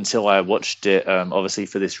more until I watched it. Obviously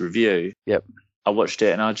for this review. Yep. I watched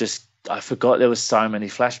it and I forgot there was so many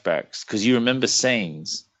flashbacks because you remember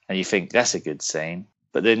scenes and you think that's a good scene.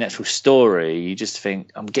 But the actual story, you just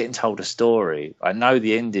think, I'm getting told a story. I know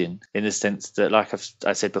the ending in the sense that, like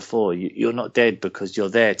I said before, you're not dead because you're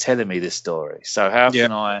there telling me this story. So how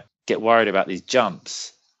can I get worried about these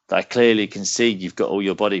jumps that I clearly can see you've got all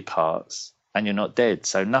your body parts and you're not dead,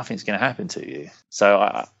 so nothing's going to happen to you.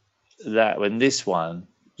 So when this one,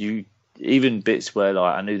 even bits where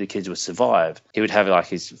like I knew the kids would survive, he would have like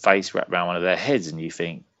his face wrapped around one of their heads, and you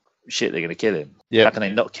think, shit, they're going to kill him. How can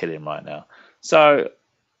they not kill him right now? So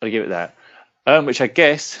I'll give it that. Which I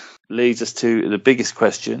guess leads us to the biggest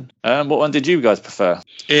question. What one did you guys prefer?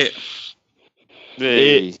 It.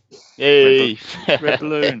 Hey. Red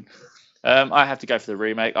Balloon. I have to go for the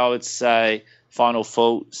remake. I would say Final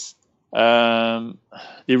Thoughts. The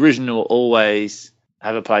original will always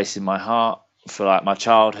have a place in my heart for like my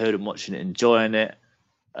childhood and watching it, enjoying it.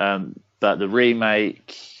 But the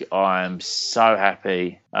remake, I'm so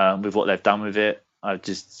happy with what they've done with it. I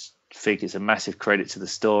just think it's a massive credit to the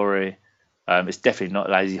story. It's definitely not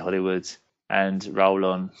lazy Hollywood. And roll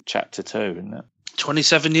on chapter 2, isn't it?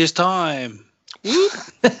 27 years time.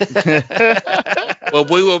 Well,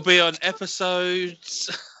 we will be on episodes.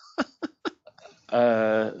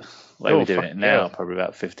 Where are we doing it now? Probably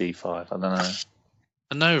about 55. I don't know.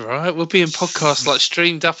 I know, right? We'll be in podcasts like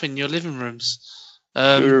streamed up in your living rooms. We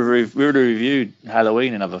would have reviewed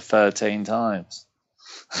Halloween another 13 times.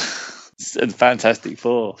 And Fantastic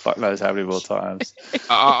Four, fuck knows how many more times.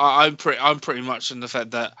 I'm pretty much in the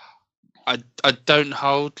fact that I don't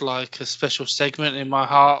hold like a special segment in my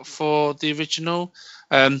heart for the original.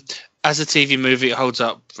 As a TV movie, it holds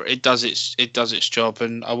up. It does its job,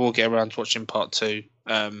 and I will get around to watching part 2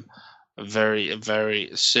 very,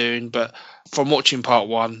 very soon. But from watching part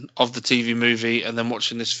 1 of the TV movie and then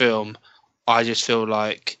watching this film, I just feel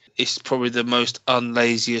like it's probably the most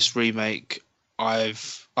unlaziest remake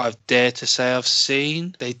I've dared to say I've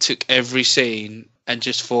seen. They took every scene and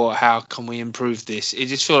just thought, how can we improve this? It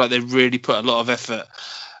just felt like they really put a lot of effort.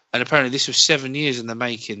 And apparently this was 7 years in the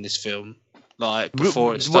making, this film, like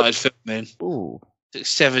before it started filming. Ooh.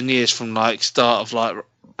 7 years from like start of like,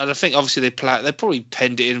 and I think obviously they probably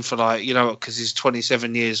penned it in for like, you know, because it's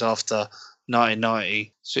 27 years after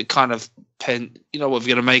 1990. So it kind of what, if you're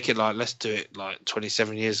going to make it, like, let's do it like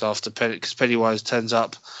 27 years after because Pennywise turns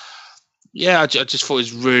up. Yeah, I just thought it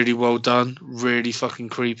was really well done, really fucking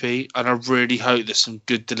creepy, and I really hope there's some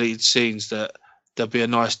good deleted scenes that there'll be a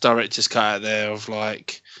nice director's cut out there of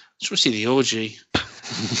like, I just want to see the orgy.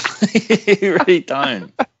 You really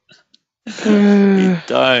don't. You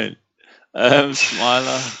don't.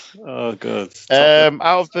 Smiler. Oh god.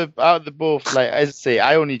 Out of the both, like as I say,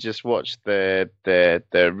 I only just watched the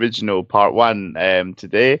original part 1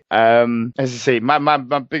 today. As I say, my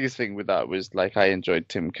biggest thing with that was like I enjoyed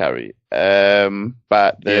Tim Curry.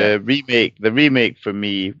 But the remake for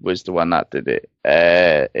me was the one that did it.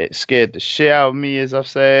 It scared the shit out of me, as I've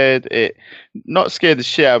said. It not scared the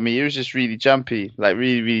shit out of me. It was just really jumpy, like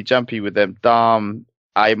really, really jumpy with them damn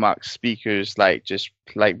IMAX speakers, like just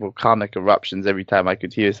like volcanic eruptions every time I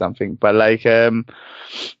could hear something. But like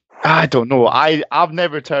I don't know. I've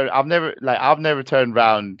never turned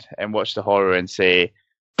around and watched a horror and say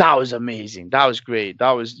that was amazing, that was great,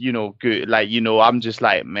 that was good. Like I'm just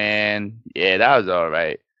like, man, yeah, that was all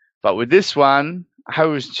right. But with this one, I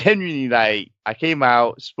was genuinely like, I came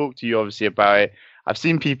out, spoke to you obviously about it. I've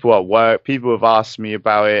seen people at work, people have asked me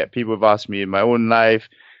about it, people have asked me in my own life,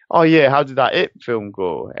 oh yeah, how did that It film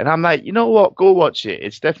go? And I'm like, you know what? Go watch it.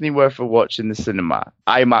 It's definitely worth a watch in the cinema,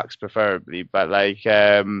 IMAX preferably. But like,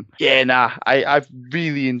 I've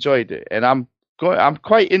really enjoyed it, and I'm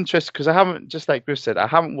quite interested because I haven't, just like Griff said, I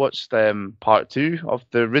haven't watched part 2 of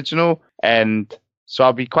the original, and so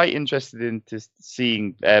I'll be quite interested into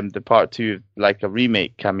seeing the part 2 of like a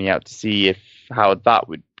remake coming out to see how that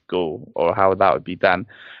would go or how that would be done.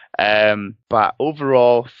 But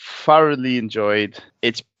overall, thoroughly enjoyed.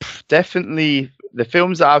 It's definitely the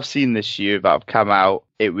films that I've seen this year that have come out.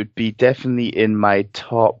 It would be definitely in my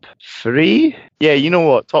top 3. Yeah, you know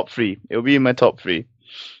what? Top 3. It'll be in my top 3.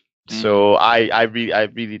 So I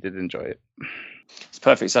really did enjoy it. It's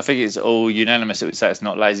perfect. So I think it's all unanimous that would say it's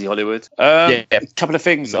not lazy Hollywood. A couple of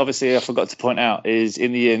things, obviously, I forgot to point out is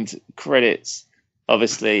in the end credits.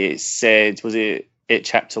 Obviously, it said, was it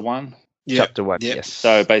Chapter 1? Yep. Chapter 1, yep. Yes.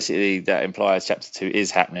 So basically that implies Chapter 2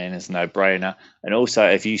 is happening. It's a no-brainer. And also,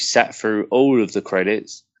 if you sat through all of the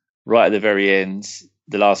credits, right at the very end,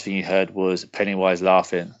 the last thing you heard was Pennywise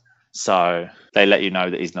laughing. So they let you know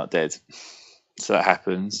that he's not dead. So that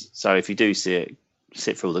happens. So if you do see it,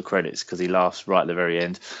 sit through all the credits because he laughs right at the very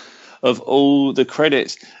end. of all the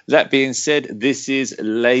credits. That being said, this is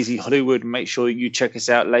Lazy Hollywood. Make sure you check us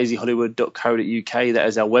out, lazyhollywood.co.uk. That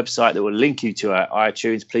is our website that will link you to our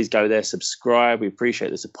iTunes. Please go there, subscribe. We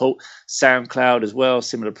appreciate the support. SoundCloud as well,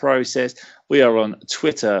 similar process. We are on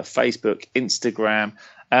Twitter, Facebook, Instagram,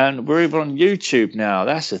 and we're even on YouTube now.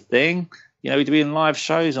 That's a thing. We're doing live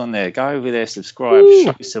shows on there. Go over there, subscribe,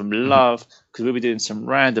 show some love, because we'll be doing some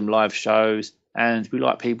random live shows, and we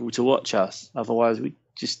like people to watch us. Otherwise, we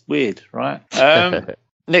just weird, right?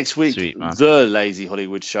 Next week, Sweet, man. The Lazy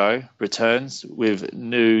Hollywood Show returns with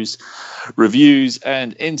news, reviews,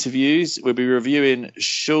 and interviews. We'll be reviewing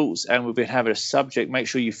shorts, and we'll be having a subject. Make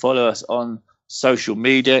sure you follow us on social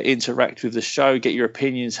media, interact with the show, get your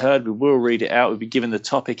opinions heard. We will read it out. We'll be giving the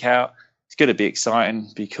topic out. It's going to be exciting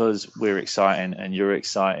because we're exciting and you're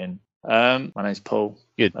exciting. My name's Paul.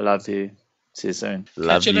 Good. I love you. See you soon.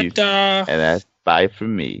 Love Catch you you. later. And that's bye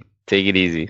from me. Take it easy.